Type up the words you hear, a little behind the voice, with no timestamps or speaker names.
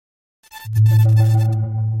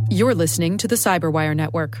You're listening to the Cyberwire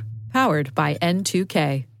Network, powered by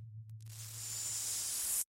N2K.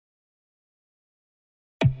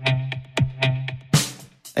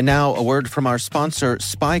 And now a word from our sponsor,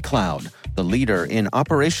 SpyCloud, the leader in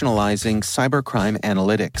operationalizing cybercrime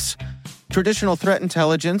analytics. Traditional threat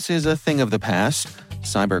intelligence is a thing of the past.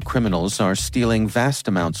 Cyber criminals are stealing vast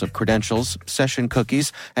amounts of credentials, session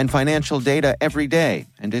cookies, and financial data every day,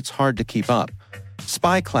 and it's hard to keep up.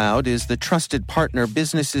 SpyCloud is the trusted partner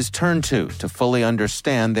businesses turn to fully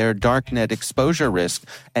understand their darknet exposure risk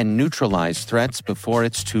and neutralize threats before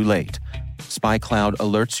it's too late. SpyCloud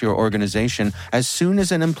alerts your organization as soon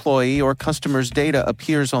as an employee or customer's data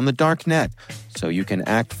appears on the darknet, so you can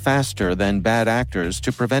act faster than bad actors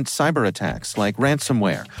to prevent cyber attacks like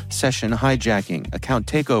ransomware, session hijacking, account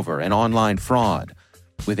takeover, and online fraud.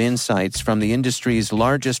 With insights from the industry's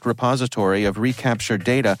largest repository of recaptured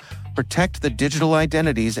data, protect the digital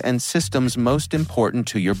identities and systems most important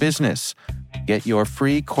to your business. Get your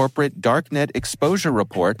free corporate darknet exposure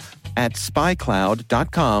report at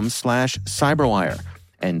spycloud.com/cyberwire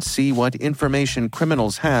and see what information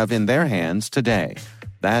criminals have in their hands today.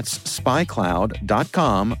 That's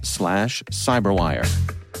spycloud.com/cyberwire.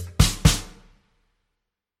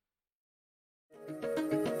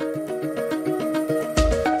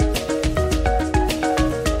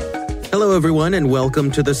 Hello, everyone, and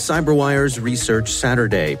welcome to the CyberWire's Research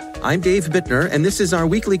Saturday. I'm Dave Bittner, and this is our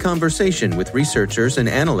weekly conversation with researchers and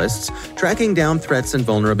analysts tracking down threats and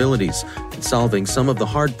vulnerabilities and solving some of the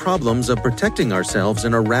hard problems of protecting ourselves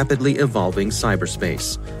in a rapidly evolving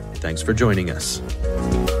cyberspace. Thanks for joining us.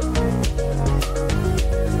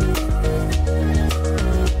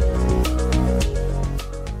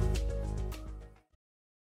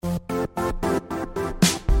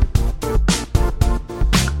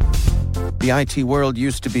 The IT world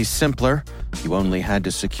used to be simpler. You only had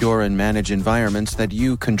to secure and manage environments that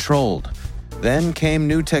you controlled. Then came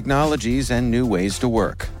new technologies and new ways to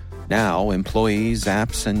work. Now, employees,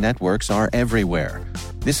 apps, and networks are everywhere.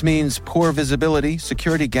 This means poor visibility,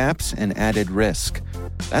 security gaps, and added risk.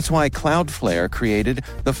 That's why Cloudflare created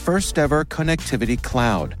the first-ever connectivity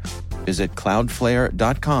cloud. Visit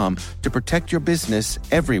cloudflare.com to protect your business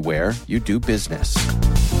everywhere you do business.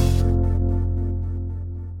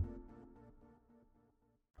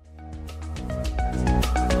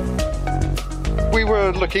 We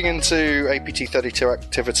were looking into APT32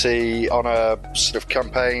 activity on a sort of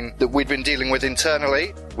campaign that we'd been dealing with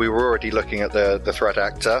internally. We were already looking at the threat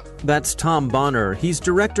actor. That's Tom Bonner. He's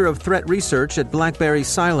Director of Threat Research at BlackBerry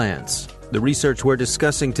Cylance. The research we're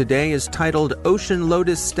discussing today is titled Ocean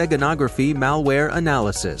Lotus Steganography Malware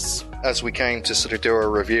Analysis. As we came to sort of do a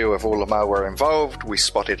review of all the malware involved, we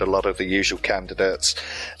spotted a lot of the usual candidates,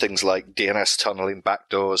 things like DNS tunneling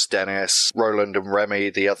backdoors, Dennis, Roland and Remy,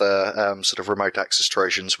 the other sort of remote access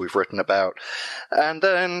Trojans we've written about, and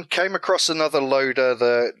then came across another loader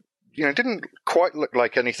that didn't quite look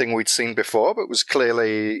like anything we'd seen before, but was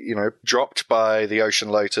clearly, dropped by the Ocean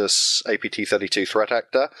Lotus APT32 threat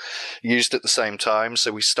actor, used at the same time.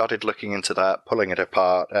 So we started looking into that, pulling it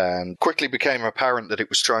apart, and quickly became apparent that it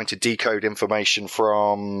was trying to decode information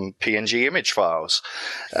from PNG image files.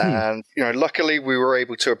 And, luckily we were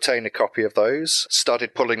able to obtain a copy of those,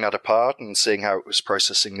 started pulling that apart and seeing how it was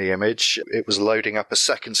processing the image. It was loading up a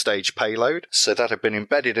second stage payload. So that had been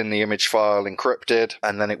embedded in the image file, encrypted,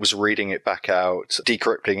 and then it was reading it back out,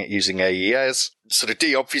 decrypting it using AES, sort of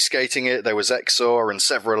deobfuscating it. There was XOR and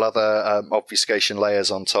several other obfuscation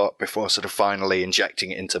layers on top before sort of finally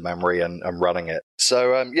injecting it into memory and running it.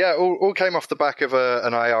 So, all came off the back of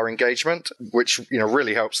an IR engagement, which,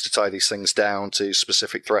 really helps to tie these things down to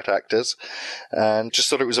specific threat actors, and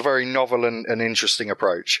just thought it was a very novel and interesting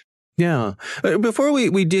approach. Yeah. Before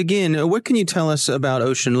we dig in, what can you tell us about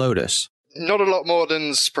Ocean Lotus? Not a lot more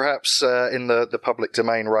than's perhaps in the public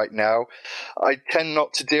domain right now. I tend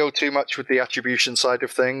not to deal too much with the attribution side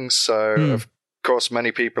of things, so of course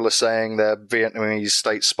many people are saying they're Vietnamese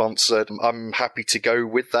state-sponsored. I'm happy to go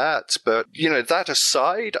with that, but that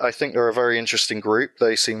aside, I think they're a very interesting group.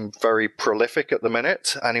 They seem very prolific at the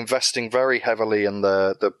minute and investing very heavily in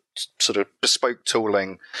the sort of bespoke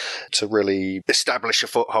tooling to really establish a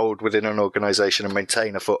foothold within an organization and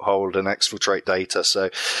maintain a foothold and exfiltrate data. So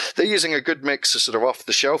they're using a good mix of sort of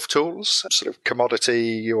off-the-shelf tools, sort of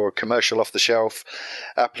commodity or commercial off-the-shelf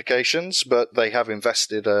applications, but they have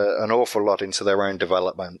invested an awful lot into their own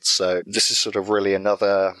development. So this is sort of really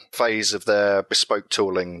another phase of their bespoke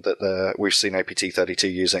tooling that we've seen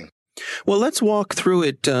APT32 using. Well, let's walk through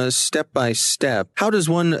it step by step. How does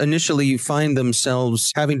one initially find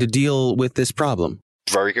themselves having to deal with this problem?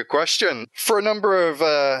 Very good question. For a number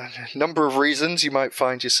of reasons, you might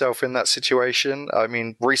find yourself in that situation. I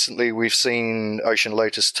mean, recently we've seen Ocean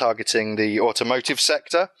Lotus targeting the automotive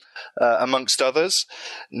sector, amongst others.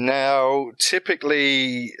 Now,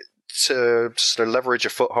 typically, to sort of leverage a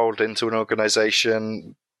foothold into an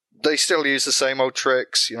organization, they still use the same old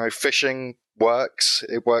tricks. Phishing works.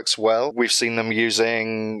 It works well. We've seen them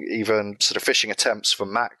using even sort of phishing attempts for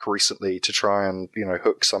Mac recently to try and,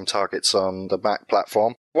 hook some targets on the Mac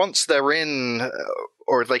platform. Once they're in,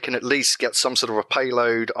 or they can at least get some sort of a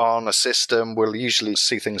payload on a system, we'll usually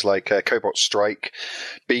see things like a Cobalt Strike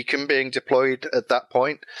beacon being deployed at that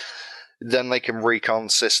point. Then they can recon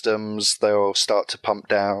systems. They'll start to pump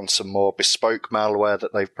down some more bespoke malware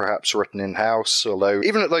that they've perhaps written in-house. Although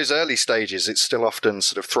even at those early stages, it's still often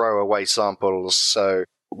sort of throwaway samples. So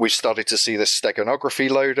we've started to see this steganography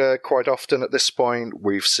loader quite often at this point.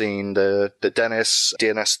 We've seen the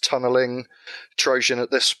DNS tunneling Trojan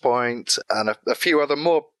at this point, and a few other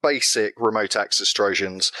more basic remote access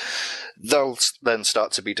Trojans. They'll then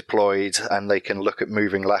start to be deployed, and they can look at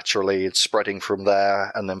moving laterally and spreading from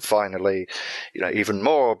there. And then finally, even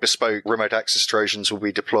more bespoke remote access Trojans will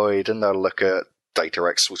be deployed, and they'll look at data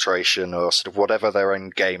exfiltration or sort of whatever their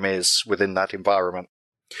end game is within that environment.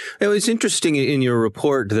 It was interesting in your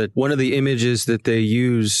report that one of the images that they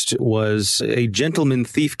used was a gentleman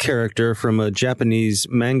thief character from a Japanese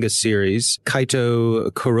manga series, Kaito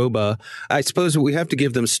Kuroba. I suppose we have to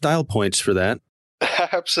give them style points for that.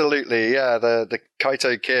 Absolutely, yeah. The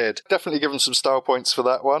Kaito Kid. Definitely given some style points for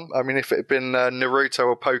that one. I mean, if it had been Naruto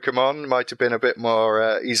or Pokemon, it might have been a bit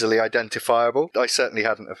more easily identifiable. I certainly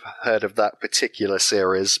hadn't heard of that particular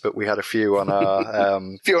series, but we had a few on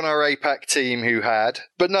our APAC team who had.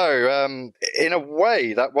 But no, in a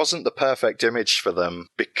way, that wasn't the perfect image for them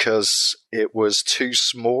because it was too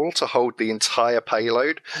small to hold the entire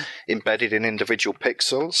payload embedded in individual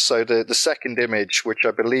pixels. So the second image, which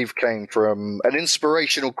I believe came from an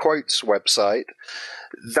inspirational quotes website,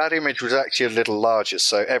 that image was actually a little larger,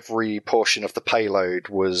 so every portion of the payload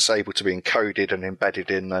was able to be encoded and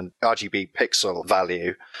embedded in an RGB pixel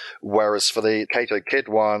value, whereas for the Kaito Kid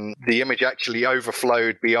one, the image actually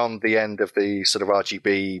overflowed beyond the end of the sort of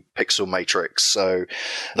RGB pixel matrix, so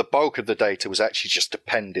the bulk of the data was actually just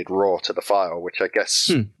appended raw to the file, which I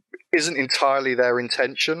guess isn't entirely their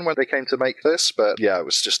intention when they came to make this, but yeah, it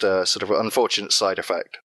was just a sort of unfortunate side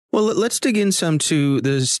effect. Well, let's dig in some to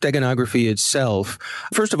the steganography itself.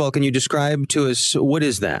 First of all, can you describe to us what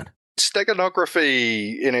is that?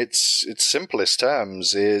 Steganography, in its simplest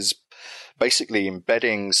terms, is basically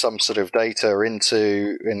embedding some sort of data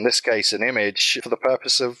into, in this case, an image for the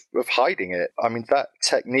purpose of hiding it. I mean, that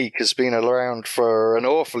technique has been around for an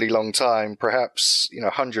awfully long time, perhaps,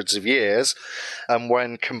 hundreds of years. And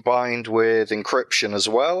when combined with encryption as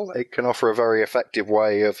well, it can offer a very effective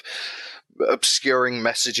way of obscuring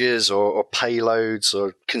messages or payloads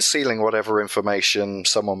or concealing whatever information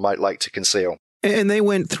someone might like to conceal. And they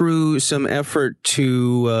went through some effort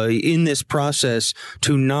to, in this process,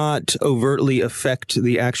 to not overtly affect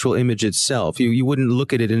the actual image itself. You wouldn't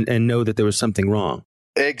look at it and know that there was something wrong.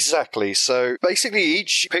 Exactly. So basically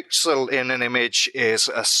each pixel in an image is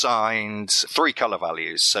assigned 3 color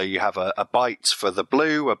values. So you have a byte for the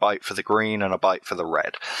blue, a byte for the green, and a byte for the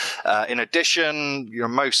red. In addition,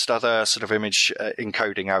 most other sort of image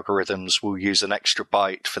encoding algorithms will use an extra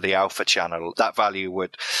byte for the alpha channel. That value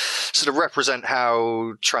would sort of represent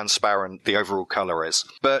how transparent the overall color is.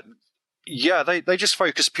 But yeah, they just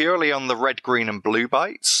focus purely on the red, green, and blue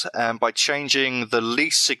bytes, and by changing the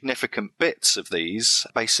least significant bits of these,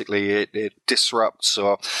 basically it disrupts,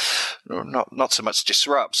 or not so much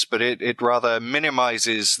disrupts, but it rather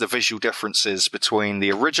minimizes the visual differences between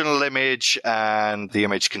the original image and the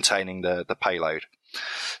image containing the payload.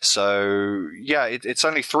 So, yeah, it's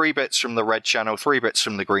only 3 bits from the red channel, 3 bits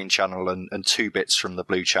from the green channel, and 2 bits from the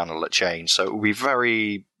blue channel that change. So it will be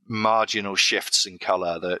very marginal shifts in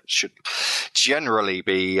color that should generally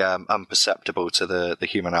be imperceptible to the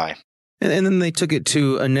human eye. And then they took it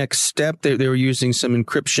to a next step. They were using some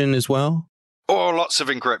encryption as well? Oh, lots of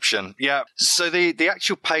encryption, yeah. So the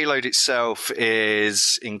actual payload itself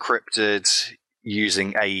is encrypted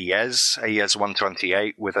using AES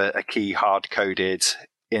 128 with a key hard-coded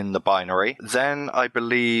in the binary. Then I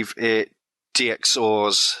believe it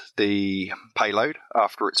DXORs the payload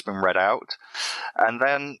after it's been read out. And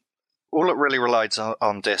then all it really relies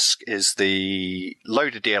on disk is the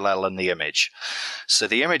loaded DLL and the image. So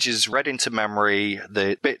the image is read into memory.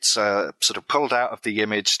 The bits are sort of pulled out of the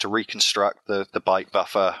image to reconstruct the byte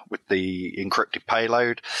buffer with the encrypted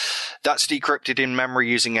payload. That's decrypted in memory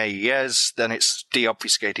using AES. Then it's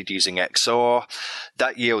deobfuscated using XOR.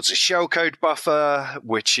 That yields a shellcode buffer,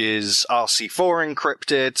 which is RC4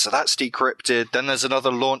 encrypted. So that's decrypted. Then there's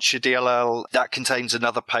another launcher DLL that contains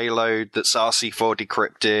another payload that's RC4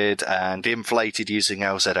 decrypted and inflated using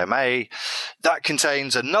LZMA. That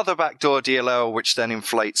contains another backdoor DLL, which then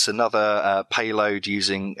inflates another payload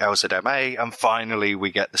using LZMA. And finally,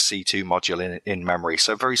 we get the C2 module in memory.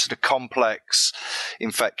 So very sort of complex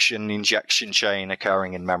infection injection chain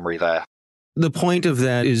occurring in memory there. The point of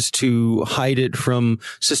that is to hide it from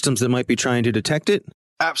systems that might be trying to detect it?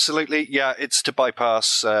 Absolutely, yeah. It's to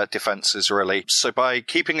bypass defenses, really. So by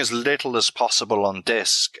keeping as little as possible on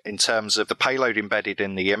disk in terms of the payload embedded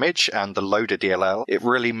in the image and the loader DLL, it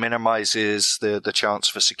really minimizes the chance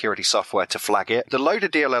for security software to flag it. The loader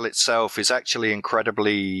DLL itself is actually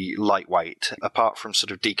incredibly lightweight. Apart from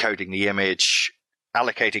sort of decoding the image,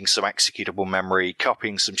 allocating some executable memory,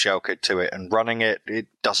 copying some shellcode to it and running it, it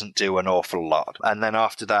doesn't do an awful lot. And then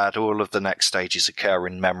after that, all of the next stages occur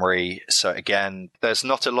in memory. So again, there's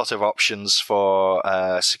not a lot of options for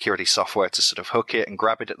security software to sort of hook it and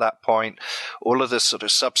grab it at that point. All of the sort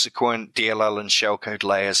of subsequent DLL and shellcode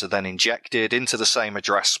layers are then injected into the same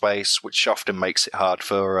address space, which often makes it hard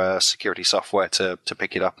for security software to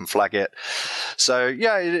pick it up and flag it. So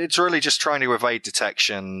yeah, it's really just trying to evade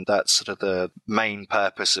detection. That's sort of the main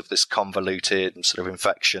purpose of this convoluted sort of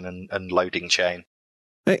infection and loading chain.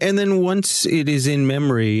 And then once it is in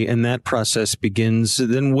memory and that process begins,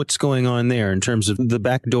 then what's going on there in terms of the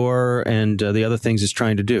backdoor and the other things it's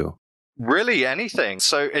trying to do? Really anything.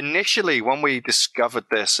 So initially, when we discovered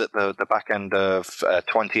this at the back end of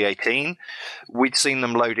 2018, we'd seen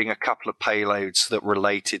them loading a couple of payloads that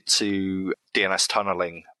related to DNS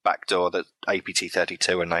tunneling backdoor that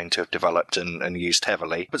APT32 are known to have developed and used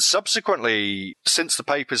heavily. But subsequently, since the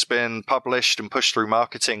paper's been published and pushed through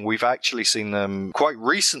marketing, we've actually seen them quite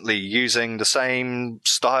recently using the same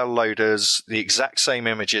style loaders, the exact same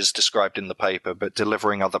images described in the paper, but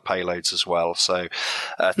delivering other payloads as well. So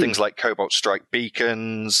things like Cobalt Strike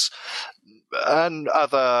beacons, and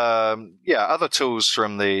other tools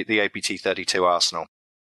from the APT32 arsenal.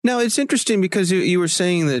 Now, it's interesting because you were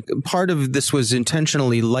saying that part of this was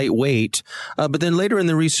intentionally lightweight, but then later in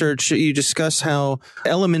the research, you discuss how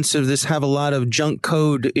elements of this have a lot of junk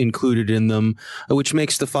code included in them, which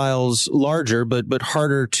makes the files larger but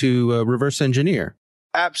harder to reverse engineer.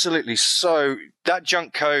 Absolutely. So that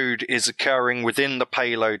junk code is occurring within the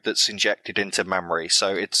payload that's injected into memory.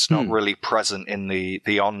 So it's not really present in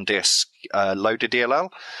the on-disk loader DLL.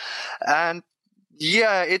 And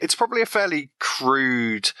yeah, it's probably a fairly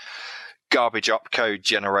crude garbage opcode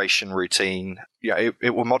generation routine. Yeah,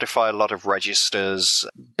 it will modify a lot of registers,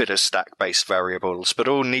 bit of stack-based variables, but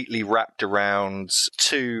all neatly wrapped around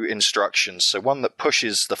two instructions. So one that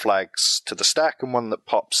pushes the flags to the stack and one that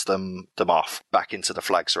pops them off back into the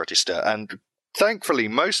flags register. And thankfully,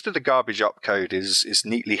 most of the garbage opcode is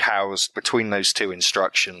neatly housed between those two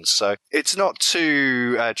instructions. So it's not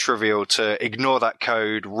too trivial to ignore that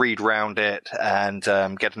code, read round it, and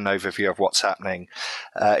get an overview of what's happening.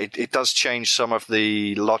 It does change some of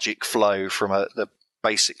the logic flow from the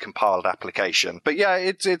basic compiled application. But yeah,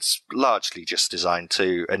 it's largely just designed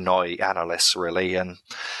to annoy analysts, really. And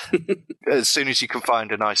as soon as you can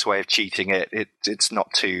find a nice way of cheating it's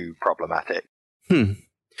not too problematic.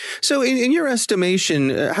 So in your estimation,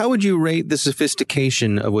 how would you rate the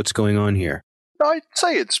sophistication of what's going on here? I'd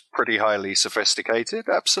say it's pretty highly sophisticated,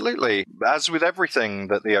 absolutely. As with everything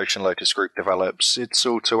that the Ocean Lotus Group develops, it's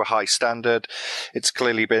all to a high standard. It's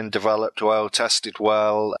clearly been developed well, tested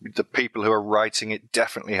well. The people who are writing it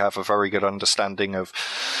definitely have a very good understanding of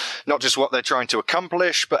not just what they're trying to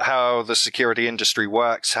accomplish, but how the security industry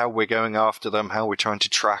works, how we're going after them, how we're trying to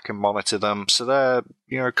track and monitor them. So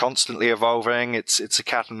they're constantly evolving. It's a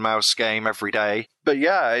cat and mouse game every day. But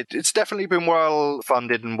yeah, it's definitely been well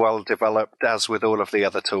funded and well developed, as with all of the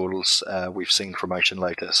other tools we've seen from Ocean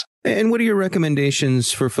Lotus. And what are your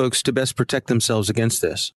recommendations for folks to best protect themselves against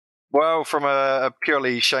this? Well, from a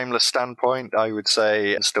purely shameless standpoint, I would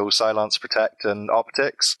say install Cylance Protect and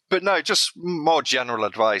Optics. But no, just more general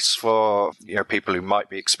advice for people who might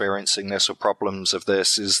be experiencing this or problems of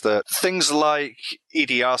this is that things like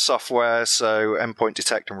EDR software, so endpoint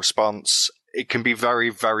detect and response, it can be very,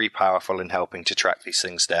 very powerful in helping to track these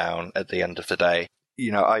things down at the end of the day.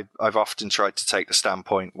 I've often tried to take the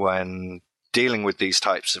standpoint when dealing with these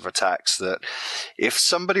types of attacks that if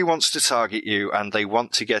somebody wants to target you and they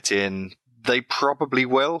want to get in, they probably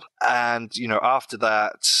will. And, after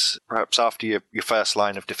that, perhaps after your first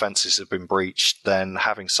line of defenses have been breached, then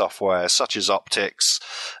having software such as optics,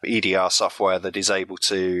 EDR software that is able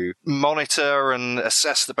to monitor and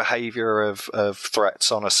assess the behavior of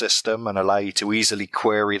threats on a system and allow you to easily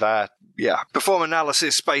query that. Yeah, perform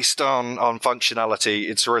analysis based on functionality.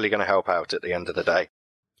 It's really going to help out at the end of the day.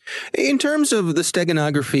 In terms of the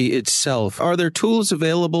steganography itself, are there tools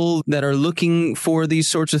available that are looking for these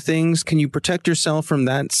sorts of things? Can you protect yourself from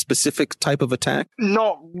that specific type of attack?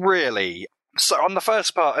 Not really. So on the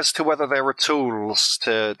first part, as to whether there are tools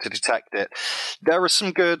to detect it, there are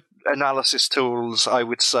some good analysis tools. I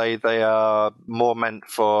would say they are more meant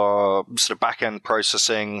for sort of back-end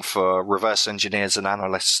processing, for reverse engineers and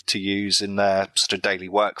analysts to use in their sort of daily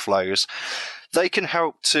workflows. They can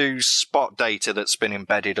help to spot data that's been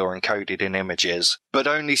embedded or encoded in images, but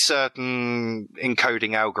only certain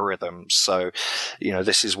encoding algorithms. So,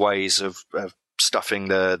 this is ways of stuffing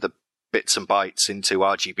the bits and bytes into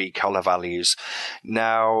RGB color values.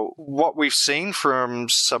 Now, what we've seen from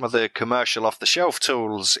some of the commercial off-the-shelf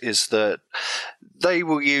tools is that they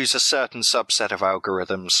will use a certain subset of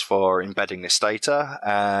algorithms for embedding this data,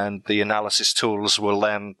 and the analysis tools will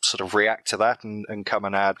then sort of react to that and come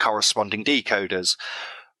and add corresponding decoders.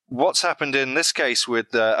 What's happened in this case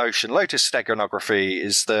with the Ocean Lotus steganography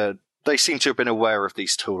is that they seem to have been aware of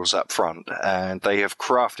these tools up front, and they have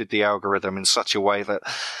crafted the algorithm in such a way that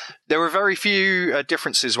there were very few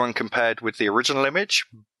differences when compared with the original image,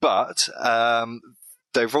 but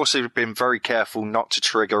they've also been very careful not to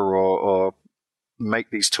trigger or make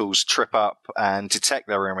these tools trip up and detect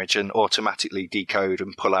their image and automatically decode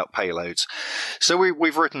and pull out payloads. So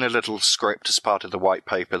we've written a little script as part of the white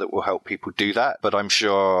paper that will help people do that, but I'm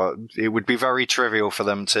sure it would be very trivial for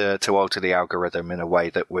them to alter the algorithm in a way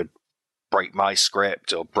that would break my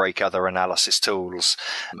script or break other analysis tools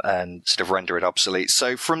and sort of render it obsolete.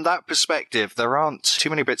 So from that perspective, there aren't too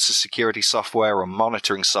many bits of security software or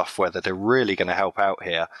monitoring software that are really going to help out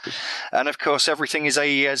here. And of course, everything is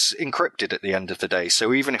AES encrypted at the end of the day.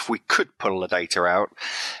 So even if we could pull the data out,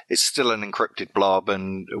 it's still an encrypted blob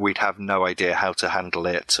and we'd have no idea how to handle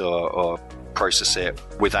it or process it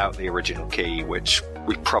without the original key, which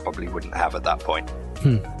we probably wouldn't have at that point.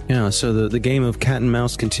 Yeah, so the game of cat and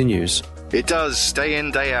mouse continues. It does, day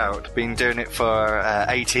in, day out. Been doing it for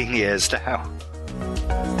 18 years now.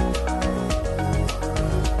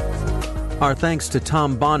 Our thanks to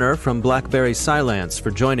Tom Bonner from BlackBerry Cylance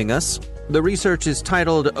for joining us. The research is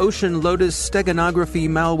titled Ocean Lotus Steganography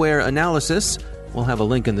Malware Analysis. We'll have a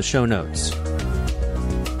link in the show notes.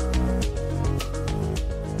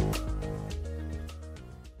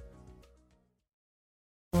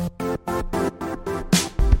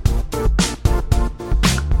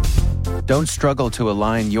 Don't struggle to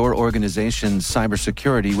align your organization's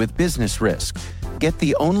cybersecurity with business risk. Get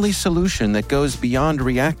the only solution that goes beyond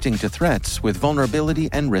reacting to threats with vulnerability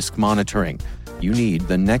and risk monitoring. You need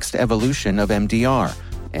the next evolution of MDR,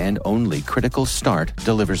 and only Critical Start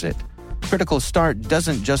delivers it. Critical Start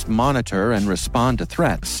doesn't just monitor and respond to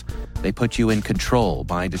threats. They put you in control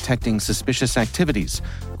by detecting suspicious activities,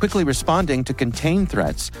 quickly responding to contain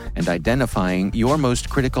threats, and identifying your most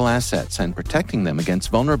critical assets and protecting them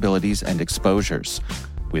against vulnerabilities and exposures.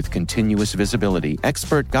 With continuous visibility,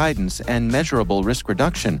 expert guidance, and measurable risk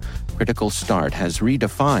reduction, Critical Start has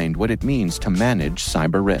redefined what it means to manage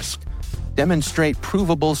cyber risk. Demonstrate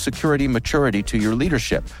provable security maturity to your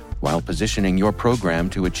leadership while positioning your program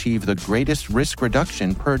to achieve the greatest risk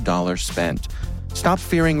reduction per dollar spent. Stop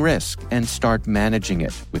fearing risk and start managing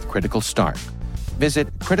it with Critical Start.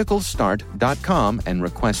 Visit criticalstart.com and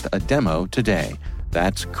request a demo today.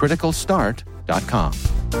 That's criticalstart.com.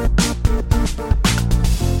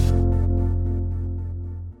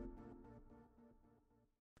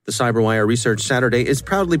 The CyberWire Research Saturday is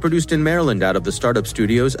proudly produced in Maryland out of the startup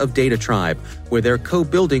studios of Data Tribe, where they're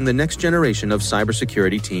co-building the next generation of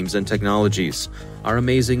cybersecurity teams and technologies. Our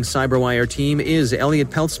amazing CyberWire team is Elliot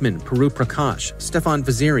Peltzman, Puru Prakash, Stefan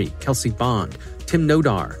Vaziri, Kelsey Bond, Tim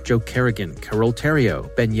Nodar, Joe Kerrigan, Carol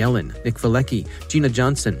Terrio, Ben Yellen, Nick Valecki, Gina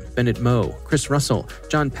Johnson, Bennett Moe, Chris Russell,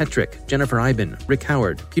 John Petrick, Jennifer Iben, Rick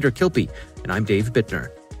Howard, Peter Kilpie, and I'm Dave Bittner.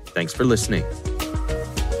 Thanks for listening.